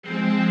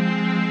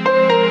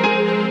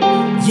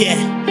Yeah,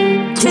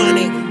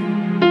 Chronic.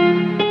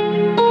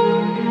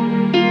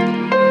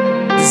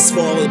 This is for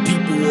all the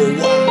people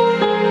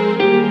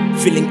worldwide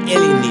feeling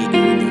alienated,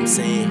 you know what I'm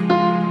saying?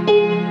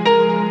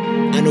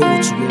 I know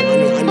what you want,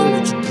 I know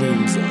what your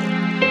dreams are.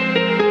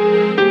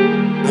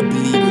 I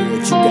believe in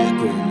what you got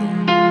going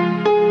on.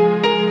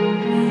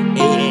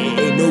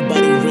 Ain't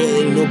nobody real,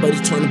 ain't nobody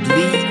trying to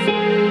believe.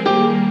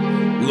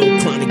 Lil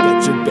Chronic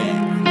got your back.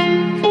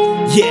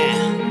 Yeah.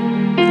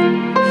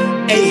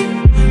 Ayy,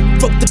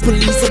 fuck the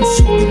police, I'm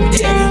shooting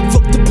dead.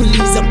 Fuck the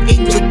police, I'm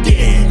injured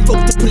dead.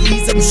 Fuck the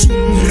police, I'm shooting.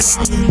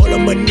 All of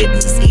my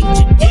niggas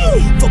injured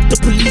dead. Fuck the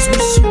police, we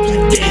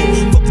shooting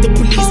dead. Fuck the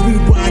police, we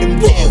riding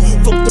dead.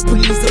 Fuck the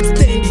police, I'm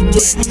standing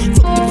dead.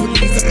 Fuck the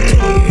police, I'm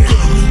standing dead.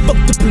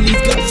 Fuck the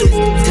police, got shit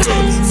on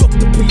time. Fuck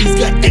the police,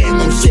 got damn,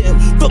 I'm shit.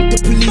 Fuck the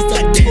police,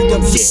 got damn,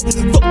 I'm shit.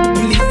 Fuck the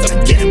police, I'm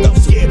damn, I'm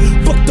shit.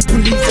 Fuck the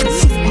police, I'm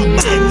losing my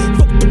mind.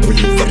 Fuck the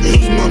police, I'm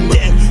losing my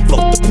mind.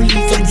 Fuck the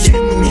police, I'm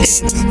jamming on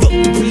him. Fuck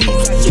the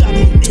police, I'm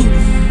jamming on him.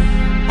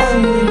 I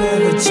will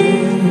never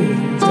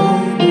change,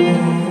 don't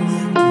know.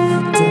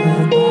 Give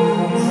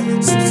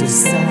it to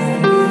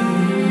society.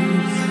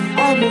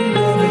 I will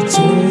never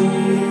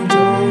change,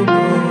 don't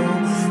know.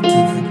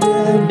 Give it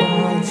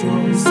about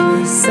your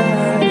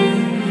society.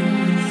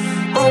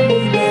 I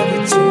will never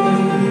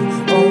change,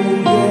 oh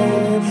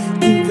yeah.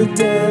 Give it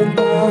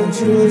about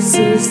your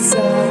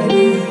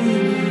society.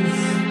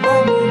 I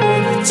will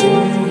never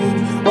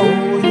change,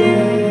 oh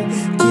yeah.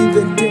 Give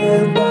it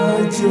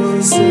about your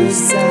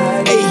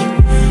society.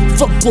 Ayy,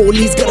 fuck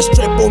police, got a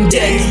strap on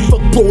them.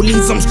 Fuck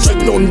police, I'm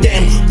strapping on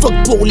them.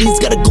 Fuck police,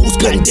 got a ghost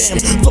gun, damn.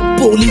 Fuck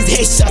police,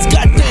 headshots,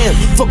 goddamn.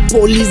 Fuck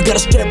police, got a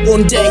strap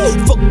on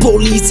them. Fuck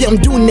police, yeah, I'm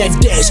doing that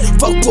dash.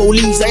 Fuck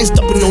police, I ain't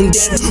stopping on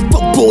them.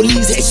 Fuck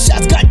police,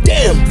 headshots,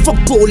 goddamn. Fuck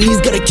police,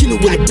 gotta kill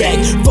him with a bag.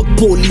 Fuck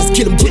police,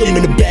 kill him, put him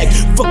in the bag.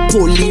 Fuck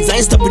police,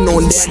 I ain't stopping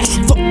on that.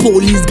 Fuck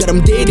police, got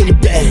him dead in the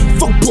bag.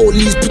 Fuck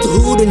police, put the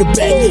hood in the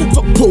bag.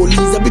 Fuck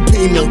police, I be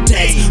paying no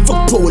tax.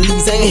 Fuck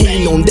police, I ain't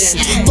hating on that.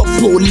 Fuck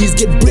police,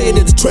 get bread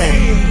at the trap.